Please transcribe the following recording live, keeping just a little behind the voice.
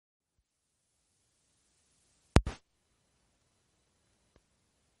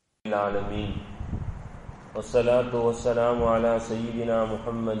العالمين والصلاة والسلام على سيدنا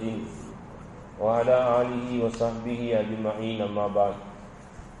محمد وعلى آله وصحبه أجمعين أما بعد.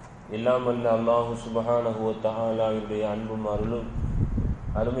 எல்லாம் வல்ல அல்லாஹு சுப்ஹானஹு வ தஆலாவுடைய அன்பும் அருளும்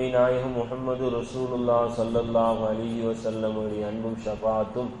அருமை நாயகம் முஹம்மது ரசூலுல்லாஹ் ஸல்லல்லாஹு அலைஹி வஸல்லம் உடைய அன்பும்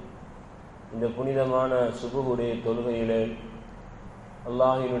ஷஃபாஅத்தும் இந்த புனிதமான சுபஹுடைய தொழுகையிலே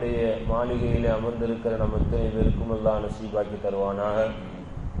அல்லாஹ்வினுடைய மாளிகையிலே அமர்ந்திருக்கிற நம் அத்தனை பேருக்கும் அல்லாஹ் நசீபாக்கி தருவானாக.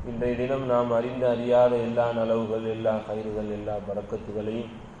 இன்றைய தினம் நாம் அறிந்து அறியாத எல்லா நலவுகள், எல்லா கயிறுகள், எல்லா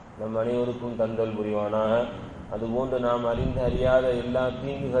பரக்கத்துகளையும் நம் அனைவருக்கும் தந்தல் புரிவானாக. அதுபோன்று நாம் அறிந்து அறியாத எல்லா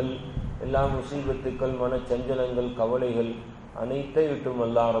தீங்குகள், எல்லா முசீபத்துக்கள், மனச்சஞ்சலங்கள், கவலைகள் அனைத்தை விட்டும்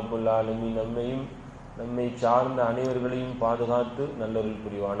அல்லாஹ் ரப்புல் ஆலமீன் நம்மையும் நம்மை சார்ந்த அனைவர்களையும் பாதுகாத்து நல்லொருள்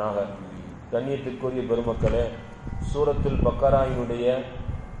புரிவானாக. கண்ணியத்திற்குரிய பெருமக்களே, சூரத்துல் பக்கராயினுடைய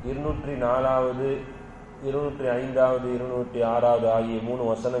 204வது 205வது 206வது ஆகிய 3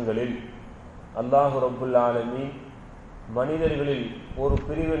 வசனங்களில் அல்லாஹ் ரப்புல் ஆலமீன் மனிதர்களில் ஒரு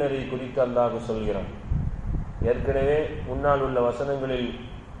பிரிவினரை குறித்து அல்லாஹ் சொல்கிறான். ஏற்கனவே முன்னால் உள்ள வசனங்களில்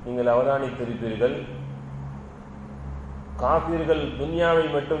நீங்கள் அவதானித்திருப்பீர்கள், காஃபிர்கள் துன்யாவை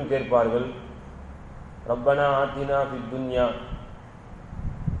மட்டும் கேட்பார்கள். ரப்பனா ஆத்தினா ஃபித் துன்யா,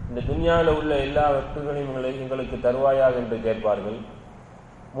 இந்த துன்யாவில் உள்ள எல்லா வஸ்துகளையும் எங்களுக்கு தருவாயாக என்று கேட்பார்கள்.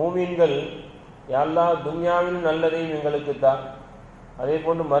 மூமீன்கள் யா அல்லாஹ் துன்யாவில் நல்லதையும் எங்களுக்கு தா, அதே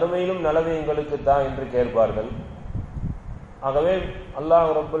போன்று மறுமையிலும் நல்லதை எங்களுக்கு தா என்று கேட்பார்கள். ஆகவே அல்லாஹ்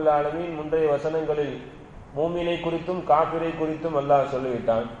ரப்புல் ஆலமீன் முந்தைய வசனங்களில் மூமினை குறித்தும் காபிரை குறித்தும் அல்லாஹ்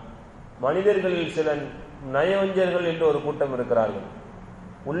சொல்லிவிட்டான். மனிதர்களில் சில நயவஞ்சர்கள் என்று ஒரு கூட்டம் இருக்கிறார்கள்.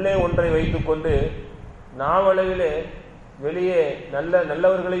 உள்ளே ஒன்றை வைத்துக்கொண்டு நாவளவிலே வெளியே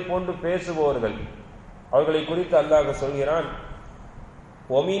நல்லவர்களை போன்று பேசுபவர்கள். அவர்களை குறித்து அல்லாஹ் சொல்கிறான்,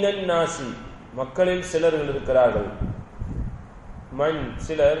 ஒமினன் நாசி, மக்களில் சிலர்கள் இருக்கிறார்கள். மண்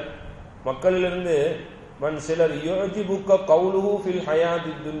சிலர், மக்களிலிருந்து மண் சிலர், யுஜிபுக்க கௌலுஹு ஃபில்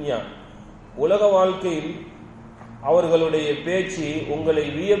ஹயாத்தி துன்யா, உலக வாழ்க்கையில் அவர்களுடைய பேச்சு உங்களை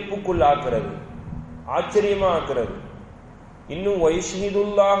வியப்புக்குள் ஆக்கிறது, ஆச்சரியமா ஆக்கிறது. இன்னும்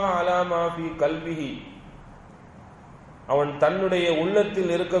வைஷ்ஹிதுல்லாஹ அலா மா ஃபீ கல்பிஹி, அவன் தன்னுடைய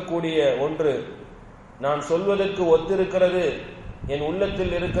உள்ளத்தில் இருக்கக்கூடிய ஒன்று நான் சொல்வதற்கு ஒத்திருக்கிறது, என்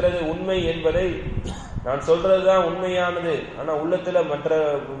உள்ளத்தில் இருக்கிறது உண்மை என்பதை, நான் சொல்றதுதான் உண்மையானது, ஆனா உள்ளத்துல மற்ற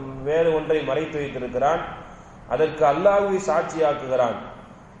வேறு ஒன்றை மறைத்து வைத்திருக்கிறான், அதற்கு அல்லாஹ்வை சாட்சியாக்குகிறான்.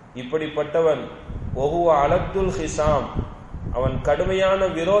 இப்படிப்பட்டவன் ஒஹுவ அலத்துல் ஹிசாம், அவன் கடுமையான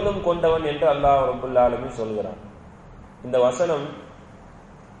விரோதம் கொண்டவன் என்று அல்லாஹ் ரப்புல் ஆலமீன் சொல்கிறான். இந்த வசனம்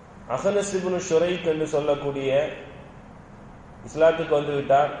அஹ்னஸ் இப்னு ஷுரைக் என்று சொல்லக்கூடிய இஸ்லாத்துக்கு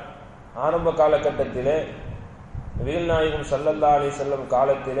வந்துவிட்டார். ஆரம்ப காலகட்டத்திலே நபிகள் நாயகம் ஸல்லல்லாஹு அலைஹி வஸல்லம்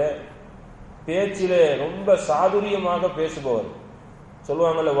காலத்திலே பேச்சிலே ரொம்ப சாதுரியமாக பேசுபவர்.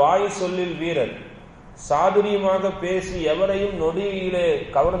 சொல்லுவாங்கல்ல, வாய் சொல்லில் வீரர். சாதுரியமாக பேசி எவரையும் நொடியிலே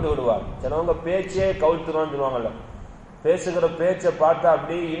கவர்ந்து விடுவார். சிலவங்க பேச்சே கவுழ்த்துவான்னு சொல்லுவாங்கல்ல, பேசுகிற பேச்சை பார்த்தா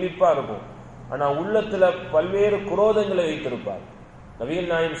அப்படியே இனிப்பா இருக்கும், ஆனா உள்ளத்துல பல்வேறு குரோதங்களை வைத்திருப்பார்.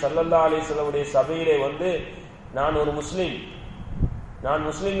 நபிகள் நாயகம் ஸல்லல்லாஹு அலைஹி வஸல்லம் சபையிலே வந்து, நான் ஒரு முஸ்லிம், நான்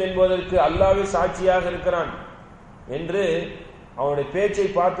முஸ்லிம் என்பதற்கு அல்லாஹ்வே சாட்சியாக இருக்கிறான் என்று அவனுடைய பேச்சை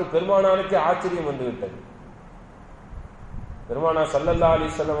பார்த்து பெருமானாருக்கு ஆச்சரியம் வந்துவிட்டது. பெருமானார் ஸல்லல்லாஹு அலைஹி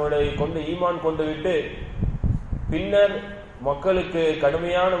வஸல்லம் கொண்டு ஈமான் கொண்டு விட்டு பின்னர் மக்களுக்கு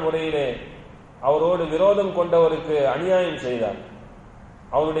கடுமையான முறையிலே அவரோடு விரோதம் கொண்டவருக்கு அநியாயம் செய்தார்.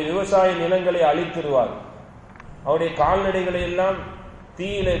 அவருடைய விவசாய நிலங்களை அழித்திருவார், அவருடைய கால்நடைகளை எல்லாம்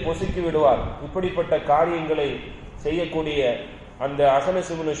தீயிலே பொசுக்கி விடுவார். இப்படிப்பட்ட காரியங்களை செய்யக்கூடிய அந்த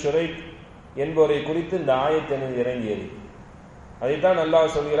அஹ்னஸ் இப்னு ஷுரைக் என்பவரை குறித்து இந்த ஆயத்தின் இறங்கியது. அதைத்தான்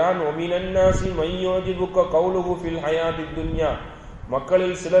அல்லாஹ் சொல்கிறான், ஒமினன் நாசி மையோஜிபுக்க கௌலுஹு ஃபில் ஹயாத்தி துன்யா,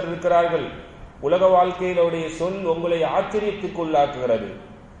 மக்களில் சிலர் இருக்கிறார்கள், உலக வாழ்க்கையில் அவருடைய சொல் உங்களை ஆச்சரியத்துக்குள்ளாக்குகிறது.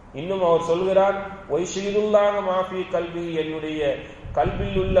 இன்னும் அவர் சொல்கிறார், வைஷ்ஹிதுல்லாஹ மா ஃபீ கல்பி, என்னுடைய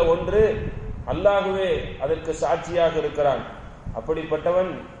கல்பில் உள்ள ஒன்று அல்லாஹ்வே அதற்கு சாட்சியாக இருக்கிறான்.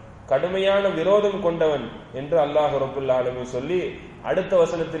 அப்படிப்பட்டவன் கடுமையான விரோதம் கொண்டவன் என்று அல்லாஹ் ரப்புல் ஆலமீன் சொல்லி அடுத்த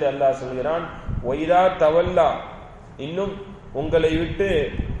வசனத்தில் அல்லாஹ் சொல்கிறான், ஒய்தா தவல்லா, இன்னும் உங்களை விட்டு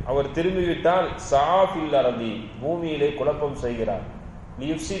அவர் திரும்பிவிட்டால் சாஃபில் அரதி, பூமியிலே குழப்பம் செய்கிறார்.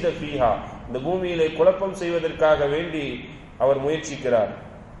 லியுஃப்ஸித ஃபீஹா, இந்த பூமியிலே குழப்பம் செய்வதற்காக வேண்டி அவர் முயற்சிக்கிறார்.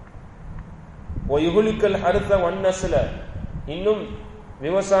 ஒயுகுலிக்கல் ஹர்த வன்னஸ்ல, இன்னும்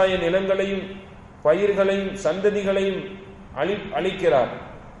விவசாய நிலங்களையும் பயிர்களையும் சந்ததிகளையும் அழிக்கிறார்.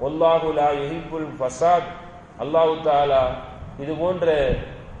 வல்லாஹு லா யுஹிப்புல் ஃபஸாத், அல்லாஹ் தஆலா இது போன்ற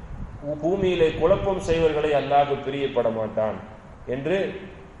பூமியிலே குழப்பம் செய்வர்களை அல்லாஹ் பிரியப்பட மாட்டான் என்று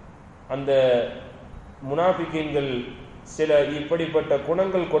அந்த முனாஃபிகீன்கள் சில இப்படிப்பட்ட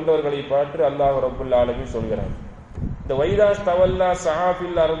குணங்கள் கொண்டவர்களை பார்த்து அல்லாஹ் ரப்புல் ஆலமீன் சொல்கிறான். இந்த வைதாஸ் தவல்லா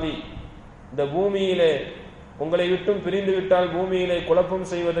சஹாபில் அர்தி, இந்த பூமியிலே உங்களை விட்டும் பிரிந்து விட்டால் பூமியிலே குழப்பம்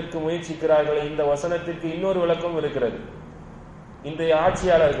செய்வதற்கு முயற்சிக்கிறார்கள். இந்த வசனத்திற்கு இன்னொரு விளக்கம் இருக்கிறது. இன்றைய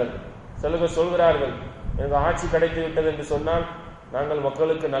ஆட்சியாளர்கள் சிலர் சொல்கிறார்கள், எனக்கு ஆட்சி கிடைத்து விட்டது என்று சொன்னால் நாங்கள்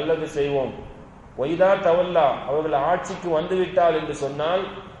மக்களுக்கு நல்லது செய்வோம். வைதா தவல்லா, அவர்கள் ஆட்சிக்கு வந்துவிட்டால் என்று சொன்னால்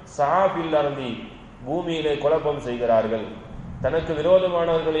சஹாபில் அர்தி, பூமியிலே குழப்பம் செய்கிறார்கள், தனக்கு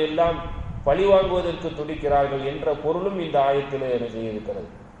விரோதமானவர்களை எல்லாம் பழி வாங்குவதற்கு துடிக்கிறார்கள் என்ற பொருளும் இந்த ஆயத்திலே செய்திருக்கிறது.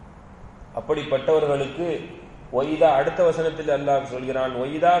 அப்படிப்பட்டவர்களுக்கு ஒய்தா, அடுத்த வசனத்தில் அல்லாஹ் சொல்கிறான்,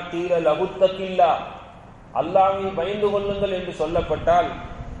 ஒய்தா கீல லகுத்தகில்லா, அல்லாஹ்வை பயந்து கொள்ளுங்கள் என்று சொல்லப்பட்டால்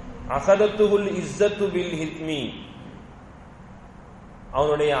அகதத்துல் இஸ்ஸத்து பில் ஹித்மி,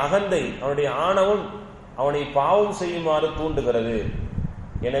 அவனுடைய அகந்தை, அவனுடைய ஆணவம் அவனை பாவம் செய்யுமாறு தூண்டுகிறது.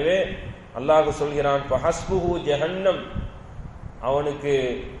 எனவே அல்லாஹ் சொல்கிறான், ஃபஹஸ்புஹு ஜஹன்னம், அவனுக்கு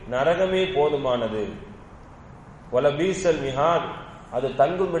நரகமே போதுமானது. வலபீசல் மிஹாத், அது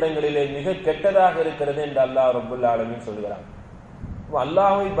தங்கும் இடங்களிலே மிக கெட்டதாக இருக்கிறது என்று அல்லாஹ் ரப்புல் ஆலமீன் சொல்கிறான்.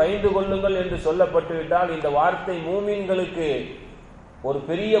 அல்லாஹ்வை பயந்து கொள்ளுங்கள் என்று சொல்லப்பட்டு விட்டால் இந்த வார்த்தை மூமின்களுக்கு ஒரு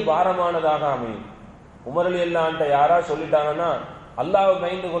பெரிய பாரமானதாக அமையும். உமர் ரலியல்லாஹு அன்ஹு யாரா சொல்லிட்டாங்கன்னா அல்லாஹ்வை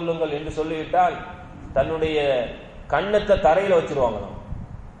பயந்து கொள்ளுங்கள் என்று சொல்லிவிட்டால் தன்னுடைய கண்ணத்தை தரையில வச்சிருவாங்களாம்.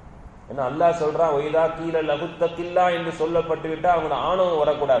 ஏன்னா அல்லாஹ் சொல்றான், ஒய்தா கீல லகுத்தகில்லா என்று சொல்லப்பட்டு விட்டா அவங்க ஆணவம்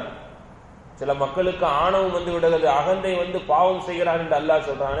வரக்கூடாது. சில மக்களுக்கு ஆணவம் வந்து விடுகிறது, அகந்தை வந்து பாவம் செய்கிறார் என்று அல்லாஹ்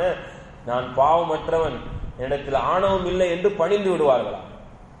சொல்றானே, நான் பாவமற்றவன், என்னிடத்தில் ஆணவம் இல்லை என்று பணிந்து விடுவார்களாம்.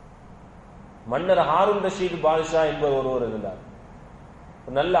 மன்னர் ஹாரூன் ரஷீத் பாதுஷா என்பவர் ஒருவர் இருந்தார்,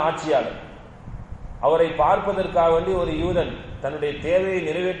 நல்ல ஆட்சியாளர். அவரை பார்ப்பதற்காக வேண்டி ஒரு யூதன் தன்னுடைய தேவையை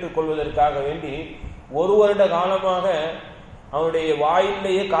நிறைவேற்றிக் கொள்வதற்காக வேண்டி ஒரு வருட காலமாக அவனுடைய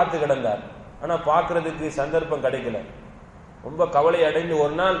வாயிலேயே காத்து கிடந்தார். ஆனா பார்க்கறதுக்கு சந்தர்ப்பம் கிடைக்கல. ரொம்ப கவலை அடைந்து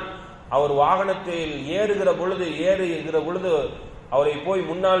ஒரு நாள் அவர் வாகனத்தில் ஏறுகிற பொழுது அவரை போய்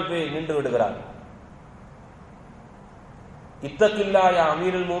முன்னால் போய் நின்று விடுகிறார். இத்தகில்லாயா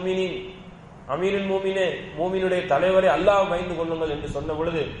அமீருல் மூமினின், அமீருல் மூமினே, மூமினுடைய தலைவரை அல்லாஹ் பயந்து கொள்ளுங்கள் என்று சொன்ன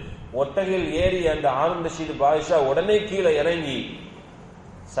பொழுது ஒட்டகையில் ஏறி அந்த ஹாரூன் ரஷீத் பாதுஷா உடனே கீழே இறங்கி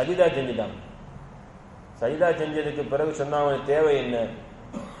சஜிதா செஞ்சுட்டான். சஜிதா செஞ்சதுக்கு பிறகு சொன்னா, அவன் தேவை என்ன,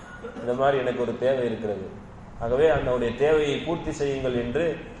 இந்த மாதிரி எனக்கு ஒரு தேவை இருக்கிறது, ஆகவே அவனுடைய தேவையை பூர்த்தி செய்யுங்கள் என்று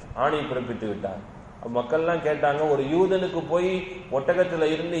ஆணை பிறப்பித்து விட்டார். மக்கள்லாம் கேட்டாங்க, ஒரு யூதனுக்கு போய் ஒட்டகத்துல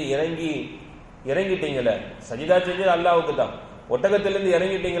இருந்து இறங்கிட்டீங்களே, சஜிதா செஞ்சது அல்லாஹ்வுக்கு தான், ஒட்டகத்திலிருந்து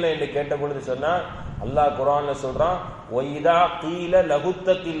இறங்கிட்டீங்களே என்று கேட்ட பொழுது சொன்னா, அல்லாஹ் குர்ஆன்ல சொல்றான், ஒய்தா கீல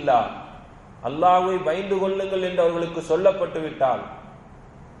லகுத்தகில்லா, அல்லாஹ்வை பயந்து கொள்ளுங்கள் என்று அவர்களுக்கு சொல்லப்பட்டு விட்டால்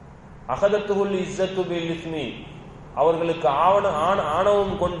அகதத்துல் இஸ்ஸத்து பில் இஸ்மி, அவர்களுக்கு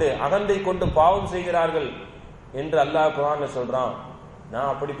ஆணவம் கொண்டு அகந்தை கொண்டு பாவம் செய்கிறார்கள் என்று அல்லாஹ் குர்ஆன்ல சொல்றான். நான்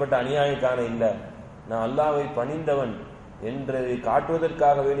அப்படிப்பட்ட அநியாயக்காரன் இல்லை, நான் அல்லாஹ்வை பணிந்தவன் என்று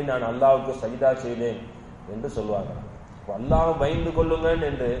காட்டுவதற்காக வேண்டி நான் அல்லாஹ்வுக்கு சஜிதா செய்தேன் என்று சொல்வார்கள். அல்லாஹ்வை பயந்து கொள்ளுங்கள்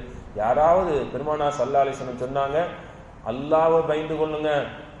என்று யாராவது பெருமானார் ஸல்லல்லாஹு அலைஹி வஸல்லம் சொன்னாங்க, அல்லாஹ்வை பயந்து கொள்ளுங்க,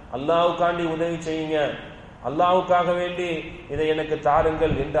 அல்லாஹ்வுக்காண்டி உதவி செய்யுங்க, அல்லாஹ்வுக்காக வேண்டி இதை எனக்கு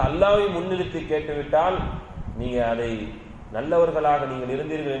தாருங்கள் என்று அல்லாஹ்வை முன்னிறுத்தி கேட்டுவிட்டால் நீங்க அதை நல்லவர்களாக நீங்கள்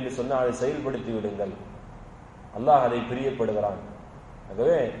இருந்தீர்கள் என்று சொன்னால் அதை செயல்படுத்தி விடுங்கள், அல்லாஹ் அதை பிரியப்படுகிறான்.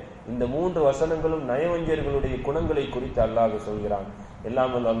 ஆகவே இந்த 3 வசனங்களும் நயவஞ்சர்களுடைய குணங்களை குறித்து அல்லாஹ் சொல்கிறான்.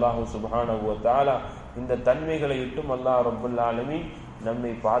 எல்லாம் அல்லாஹு சுப்ஹானஹு வ தஆலா இந்த தன்மைகளை விட்டும் அல்லாஹ் ரப்புல் ஆலமீன்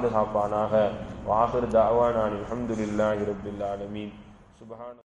நம்மை பாதுகாப்பானாக. வாஹிர் தஅவானா அல்ஹம்துலில்லாஹி ரப்பில் ஆலமீன். சுப்ஹான